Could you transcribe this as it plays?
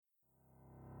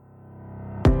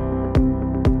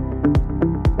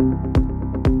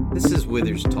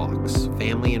Withers Talks,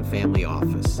 Family and Family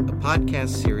Office, a podcast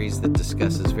series that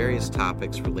discusses various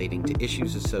topics relating to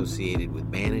issues associated with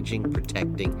managing,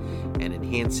 protecting, and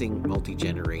enhancing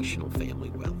multi-generational family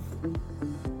wealth.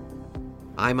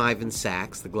 I'm Ivan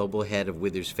Sachs, the global head of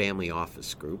Withers Family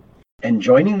Office Group. And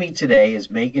joining me today is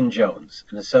Megan Jones,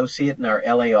 an associate in our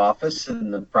LA office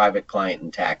and the private client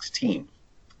and tax team.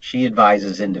 She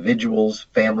advises individuals,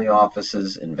 family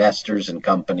offices, investors, and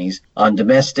companies on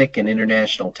domestic and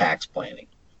international tax planning.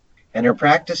 And her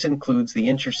practice includes the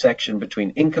intersection between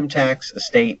income tax,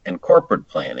 estate, and corporate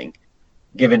planning,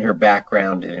 given her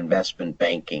background in investment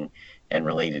banking and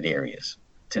related areas.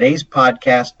 Today's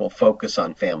podcast will focus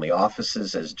on family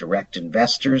offices as direct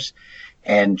investors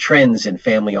and trends in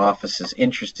family offices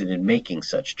interested in making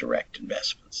such direct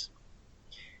investments.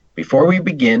 Before we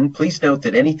begin, please note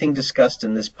that anything discussed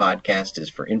in this podcast is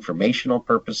for informational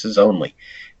purposes only.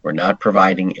 We're not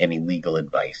providing any legal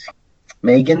advice.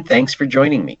 Megan, thanks for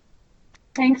joining me.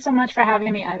 Thanks so much for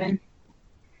having me, Ivan.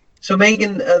 So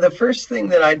Megan, the first thing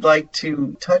that I'd like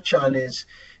to touch on is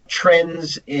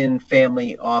trends in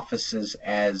family offices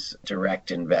as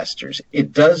direct investors.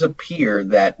 It does appear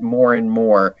that more and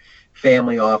more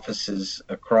family offices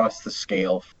across the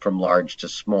scale, from large to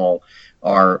small,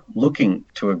 are looking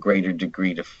to a greater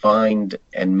degree to find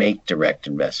and make direct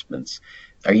investments.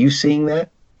 Are you seeing that?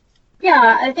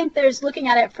 Yeah, I think there's looking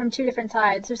at it from two different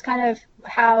sides. There's kind of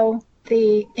how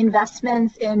the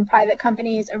investments in private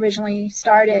companies originally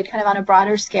started kind of on a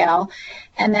broader scale.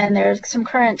 And then there's some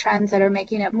current trends that are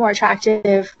making it more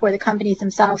attractive for the companies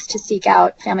themselves to seek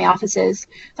out family offices.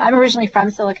 So I'm originally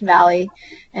from Silicon Valley,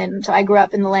 and so I grew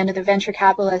up in the land of the venture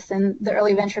capitalists, and the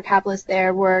early venture capitalists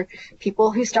there were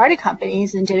people who started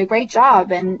companies and did a great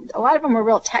job. And a lot of them were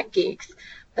real tech geeks,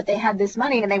 but they had this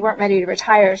money and they weren't ready to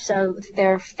retire. So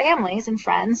their families and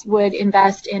friends would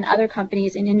invest in other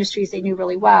companies in industries they knew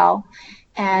really well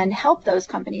and help those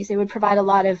companies. They would provide a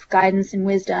lot of guidance and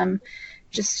wisdom,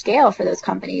 just scale for those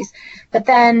companies. But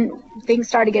then things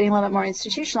started getting a little bit more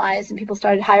institutionalized, and people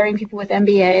started hiring people with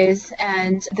MBAs,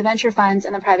 and the venture funds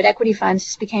and the private equity funds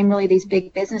just became really these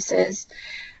big businesses.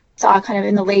 Saw kind of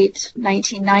in the late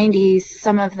 1990s,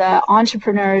 some of the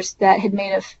entrepreneurs that had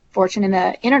made a fortune in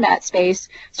the internet space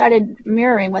started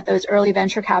mirroring what those early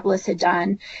venture capitalists had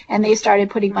done. And they started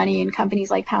putting money in companies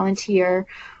like Palantir,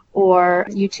 or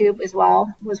YouTube as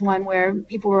well was one where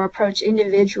people were approached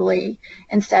individually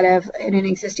instead of in an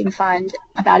existing fund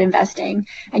about investing.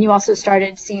 And you also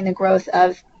started seeing the growth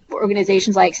of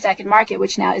organizations like Second Market,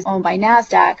 which now is owned by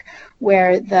NASDAQ,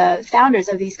 where the founders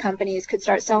of these companies could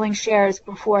start selling shares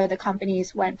before the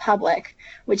companies went public,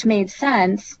 which made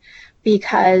sense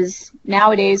because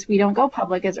nowadays we don't go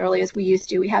public as early as we used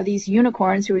to. We have these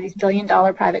unicorns who are these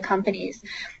billion-dollar private companies.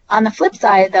 On the flip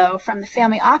side, though, from the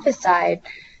family office side,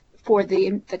 for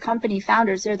the company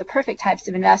founders, they're the perfect types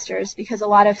of investors because a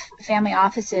lot of family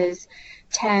offices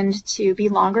tend to be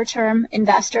longer term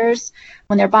investors.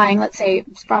 When they're buying, let's say,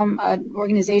 from an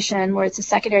organization where it's a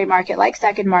secondary market like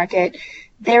Second Market,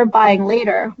 they're buying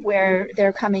later where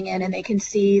they're coming in and they can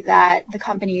see that the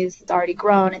company's already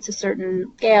grown. It's a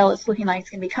certain scale. It's looking like it's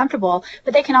going to be comfortable.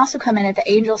 But they can also come in at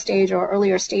the angel stage or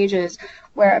earlier stages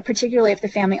where, particularly if the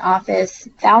family office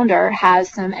founder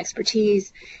has some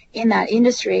expertise in that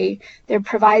industry, they're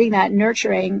providing that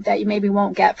nurturing that you maybe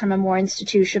won't get from a more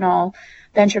institutional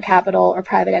venture capital or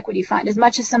private equity fund. As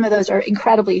much as some of those are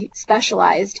incredibly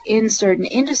specialized in certain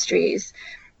industries,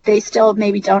 they still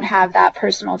maybe don't have that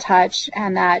personal touch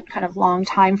and that kind of long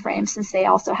time frame, since they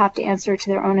also have to answer to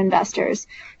their own investors.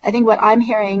 I think what I'm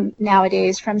hearing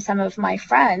nowadays from some of my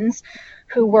friends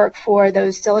who work for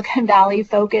those Silicon Valley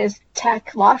focused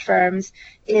tech law firms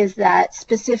is that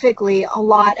specifically a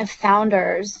lot of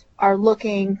founders are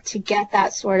looking to get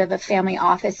that sort of a family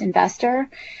office investor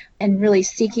and really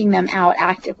seeking them out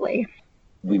actively.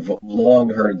 We've long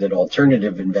heard that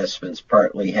alternative investments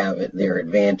partly have their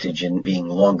advantage in being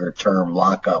longer-term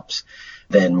lockups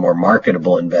than more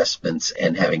marketable investments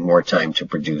and having more time to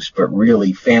produce. But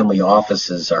really, family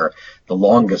offices are the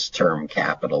longest-term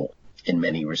capital in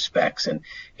many respects, and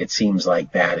it seems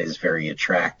like that is very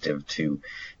attractive to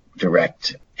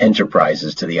direct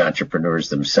enterprises, to the entrepreneurs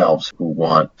themselves who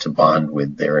want to bond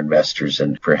with their investors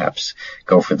and perhaps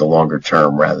go for the longer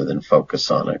term rather than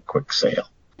focus on a quick sale.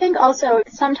 I think also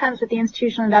sometimes with the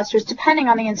institutional investors, depending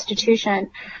on the institution,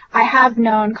 I have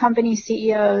known company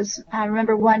CEOs. I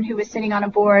remember one who was sitting on a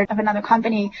board of another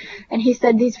company, and he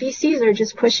said these VCs are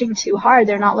just pushing too hard.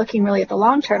 They're not looking really at the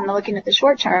long term. They're looking at the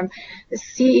short term. The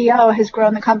CEO has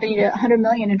grown the company to 100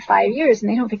 million in 5 years,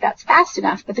 and they don't think that's fast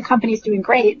enough, but the company's doing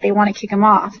great. They want to kick him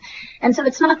off. And so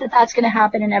it's not that that's going to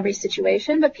happen in every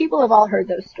situation, but people have all heard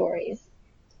those stories.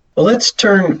 Well, let's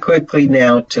turn quickly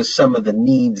now to some of the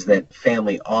needs that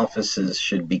family offices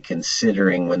should be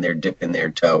considering when they're dipping their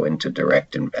toe into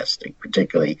direct investing,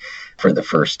 particularly for the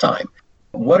first time.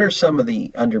 What are some of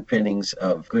the underpinnings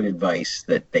of good advice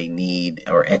that they need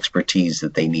or expertise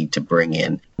that they need to bring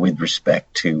in with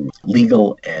respect to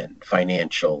legal and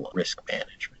financial risk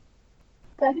management?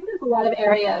 So I think there's a lot of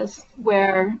areas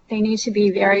where they need to be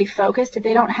very focused. If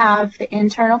they don't have the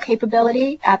internal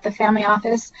capability at the family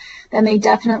office, then they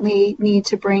definitely need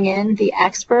to bring in the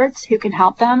experts who can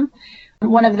help them.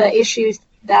 One of the issues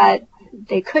that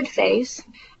they could face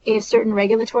is certain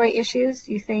regulatory issues.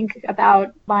 You think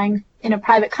about buying in a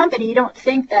private company, you don't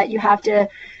think that you have to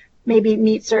maybe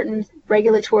meet certain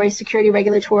security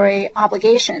regulatory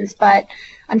obligations, but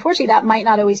unfortunately that might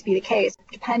not always be the case.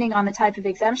 Depending on the type of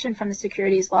exemption from the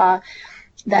securities law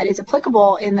that is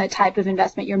applicable in the type of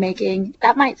investment you're making,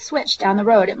 that might switch down the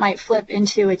road. It might flip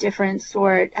into a different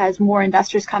sort as more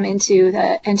investors come into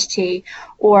the entity.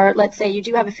 Or let's say you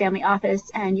do have a family office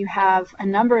and you have a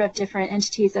number of different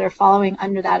entities that are following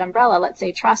under that umbrella, let's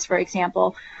say trusts, for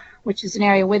example, which is an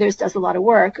area Withers does a lot of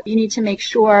work. You need to make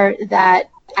sure that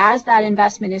as that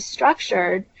investment is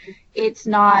structured, it's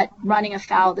not running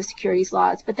afoul of the securities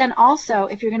laws. But then also,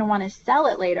 if you're going to want to sell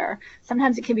it later,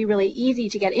 sometimes it can be really easy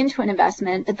to get into an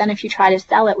investment, but then if you try to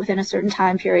sell it within a certain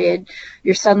time period,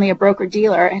 you're suddenly a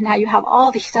broker-dealer, and now you have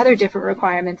all these other different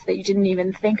requirements that you didn't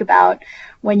even think about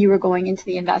when you were going into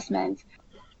the investment.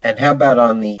 And how about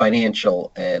on the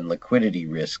financial and liquidity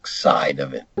risk side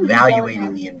of it,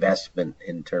 evaluating the investment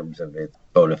in terms of its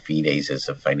bona fides as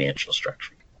a financial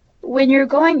structure? When you're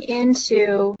going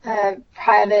into a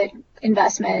private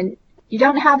investment, you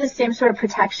don't have the same sort of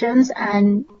protections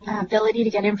and ability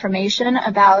to get information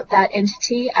about that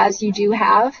entity as you do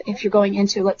have if you're going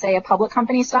into, let's say, a public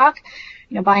company stock.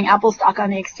 Buying Apple stock on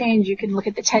the exchange, you can look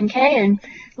at the 10K and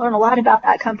learn a lot about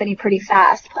that company pretty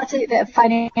fast. Plus, the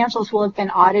financials will have been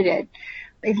audited.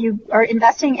 If you are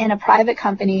investing in a private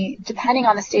company, depending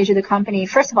on the stage of the company,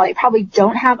 first of all, they probably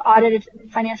don't have audited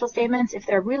financial statements. If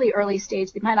they're really early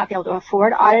stage, they might not be able to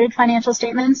afford audited financial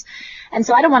statements. And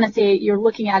so I don't want to say you're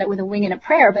looking at it with a wing and a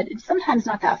prayer, but it's sometimes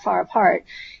not that far apart.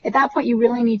 At that point, you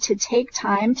really need to take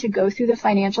time to go through the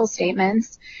financial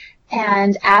statements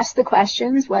and ask the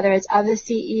questions, whether it's of the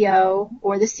CEO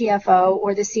or the CFO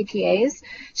or the CPAs,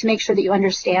 to make sure that you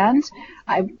understand.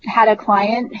 I had a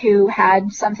client who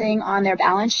had something on their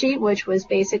balance sheet, which was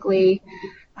basically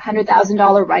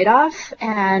 $100,000 write-off,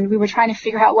 and we were trying to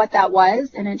figure out what that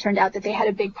was, and it turned out that they had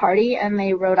a big party and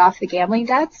they wrote off the gambling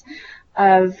debts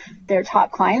of their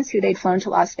top clients who they'd flown to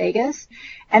Las Vegas.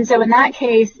 And so in that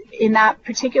case, in that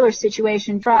particular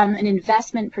situation, from an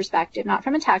investment perspective, not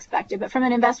from a tax perspective, but from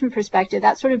an investment perspective,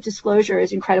 that sort of disclosure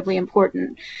is incredibly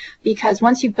important, because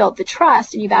once you've built the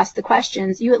trust and you've asked the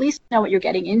questions, you at least know what you're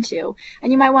getting into.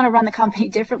 And you might want to run the company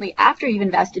differently after you've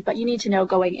invested, but you need to know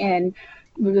going in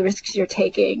the risks you're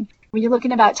taking. When you're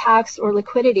looking about tax or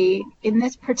liquidity, in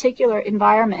this particular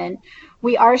environment,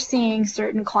 we are seeing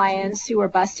certain clients who are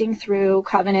busting through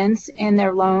covenants in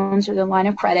their loans or their line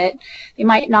of credit. They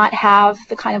might not have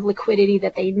the kind of liquidity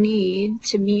that they need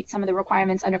to meet some of the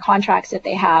requirements under contracts that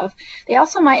they have. They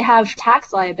also might have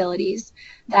tax liabilities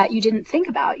that you didn't think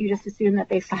about. You just assume that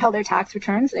they filed their tax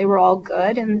returns, they were all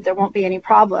good, and there won't be any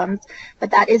problems.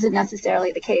 But that isn't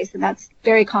necessarily the case, and that's a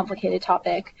very complicated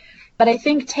topic. But I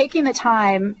think taking the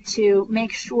time to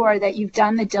make sure that you've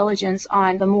done the diligence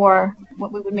on the more,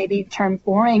 what we would maybe term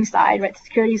boring side, right?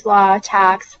 Securities law,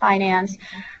 tax, finance,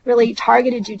 really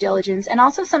targeted due diligence, and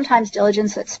also sometimes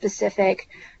diligence that's specific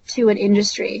to an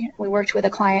industry. We worked with a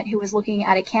client who was looking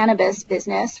at a cannabis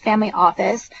business, family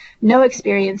office, no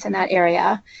experience in that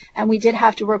area. And we did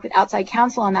have to work with outside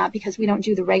counsel on that because we don't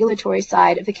do the regulatory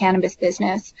side of the cannabis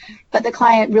business. But the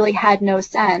client really had no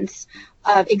sense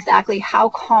of exactly how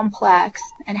complex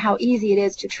and how easy it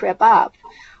is to trip up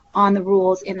on the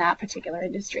rules in that particular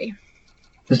industry.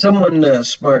 Someone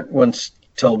smart once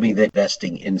told me that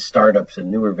investing in startups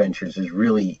and newer ventures is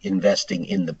really investing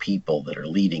in the people that are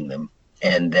leading them,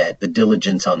 and that the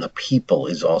diligence on the people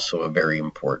is also a very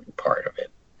important part of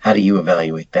it. How do you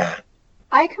evaluate that?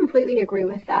 I completely agree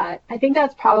with that. I think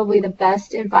that's probably the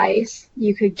best advice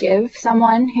you could give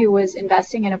someone who was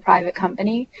investing in a private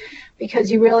company,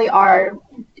 because you really are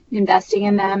investing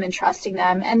in them and trusting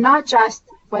them, and not just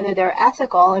whether they're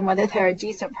ethical and whether they're a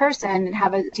decent person and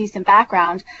have a decent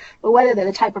background, but whether they're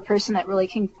the type of person that really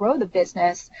can grow the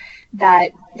business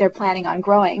that they're planning on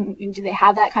growing. Do they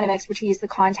have that kind of expertise, the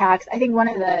contacts? I think one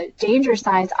of the danger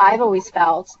signs I've always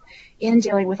felt in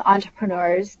dealing with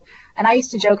entrepreneurs And I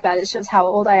used to joke about it. It shows how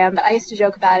old I am, but I used to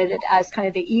joke about it as kind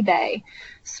of the eBay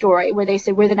story, where they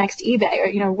said, we're the next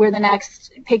eBay, or, we're the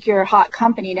next pick your hot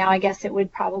company. Now, I guess it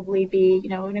would probably be,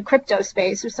 in a crypto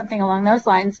space or something along those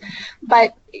lines.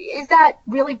 But is that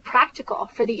really practical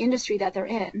for the industry that they're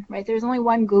in, right? There's only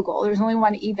one Google, there's only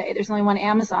one eBay, there's only one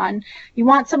Amazon. You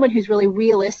want someone who's really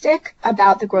realistic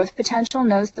about the growth potential,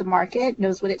 knows the market,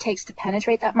 knows what it takes to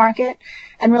penetrate that market,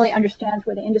 and really understands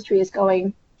where the industry is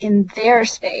going in their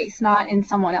space, not in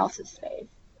someone else's space.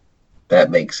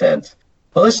 That makes sense.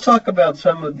 Well, let's talk about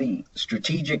some of the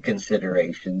strategic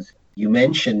considerations. You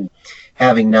mentioned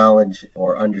having knowledge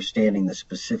or understanding the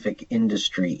specific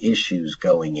industry issues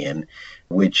going in,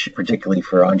 which particularly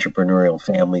for entrepreneurial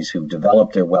families who've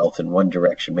developed their wealth in one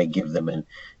direction may give them an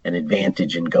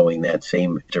advantage in going that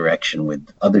same direction with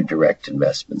other direct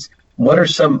investments. What are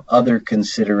some other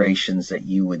considerations that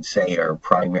you would say are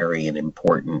primary and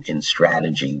important in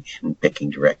strategy in picking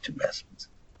direct investments?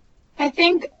 I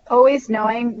think always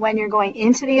knowing when you're going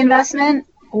into the investment,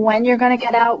 when you're going to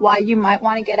get out, why you might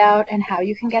want to get out, and how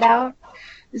you can get out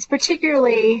is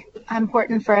particularly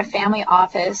important for a family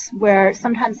office where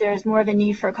sometimes there's more of a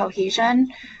need for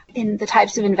cohesion in the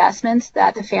types of investments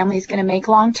that the family is going to make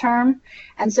long term.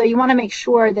 And so you want to make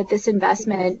sure that this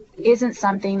investment isn't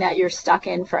something that you're stuck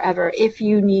in forever if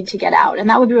you need to get out. And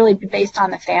that would really be based on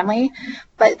the family.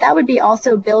 But that would be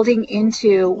also building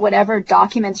into whatever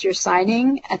documents you're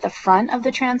signing at the front of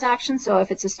the transaction. So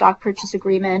if it's a stock purchase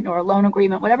agreement or a loan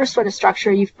agreement, whatever sort of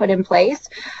structure you've put in place,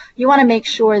 you want to make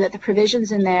sure that the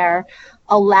provisions in there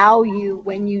allow you,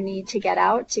 when you need to get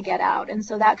out, to get out. And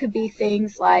so that could be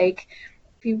things like,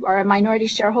 if you are a minority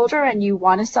shareholder and you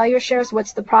want to sell your shares,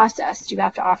 what's the process? Do you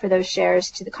have to offer those shares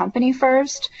to the company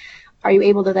first? Are you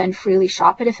able to then freely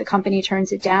shop it if the company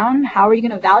turns it down? How are you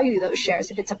going to value those shares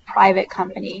if it's a private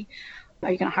company?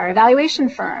 Are you going to hire a valuation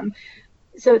firm?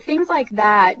 So things like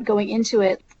that going into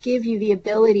it give you the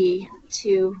ability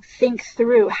to think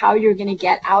through how you're going to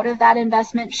get out of that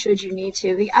investment should you need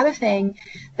to. The other thing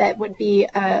that would be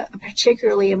a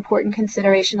particularly important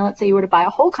consideration, let's say you were to buy a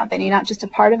whole company, not just a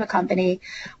part of a company,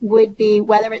 would be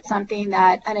whether it's something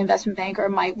that an investment banker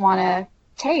might want to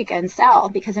take and sell,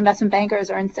 because investment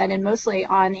bankers are incented mostly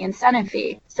on the incentive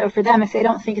fee. So for them, if they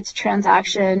don't think it's a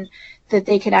transaction that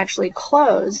they can actually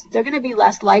close, they're going to be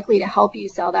less likely to help you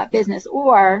sell that business.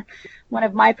 Or one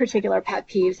of my particular pet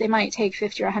peeves, they might take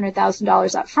 $50,000 or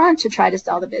 $100,000 up front to try to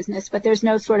sell the business, but there's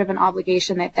no sort of an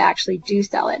obligation that they actually do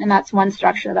sell it. And that's one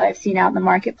structure that I've seen out in the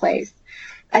marketplace.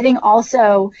 I think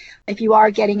also, if you are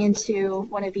getting into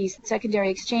one of these secondary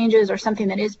exchanges or something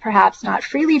that is perhaps not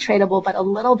freely tradable, but a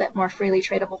little bit more freely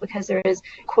tradable because there is,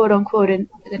 quote unquote, an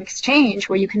exchange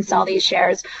where you can sell these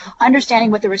shares,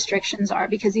 understanding what the restrictions are,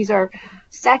 because these are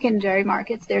secondary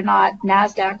markets. They're not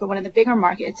NASDAQ or one of the bigger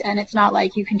markets. And it's not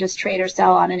like you can just trade or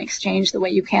sell on an exchange the way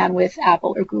you can with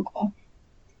Apple or Google.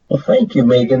 Well, thank you,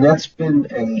 Megan. That's been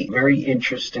a very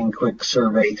interesting quick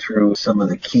survey through some of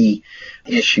the key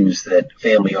issues that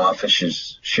family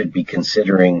offices should be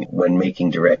considering when making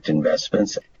direct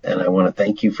investments. And I want to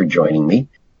thank you for joining me.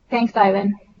 Thanks,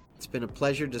 Ivan. It's been a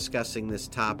pleasure discussing this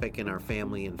topic in our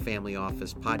Family and Family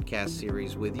Office podcast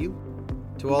series with you.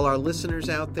 To all our listeners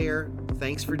out there,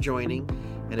 thanks for joining.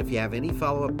 And if you have any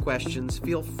follow-up questions,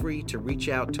 feel free to reach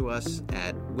out to us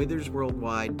at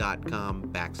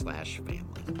withersworldwide.com/family.